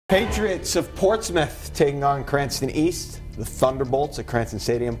Patriots of Portsmouth taking on Cranston East. The Thunderbolts at Cranston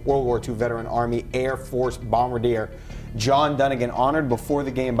Stadium. World War II veteran Army Air Force Bombardier John Dunnigan honored before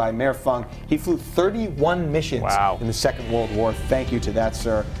the game by Mayor Fung. He flew 31 missions in the Second World War. Thank you to that,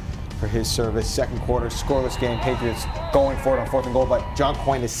 sir, for his service. Second quarter, scoreless game. Patriots going for it on 4th and goal, but John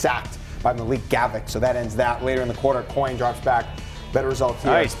Coyne is sacked by Malik Gavik, so that ends that. Later in the quarter, Coyne drops back. Better result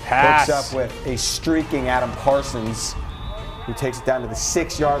here. Nice pass. Breaks up with a streaking Adam Parsons, who takes it down to the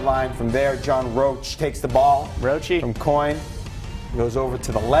 6-yard line. From there, John Roach takes the ball from Coyne. Goes over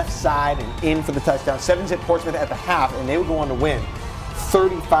to the left side and in for the touchdown. 7's hit Portsmouth at the half, and they would go on to win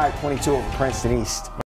 35-22 over Cranston East.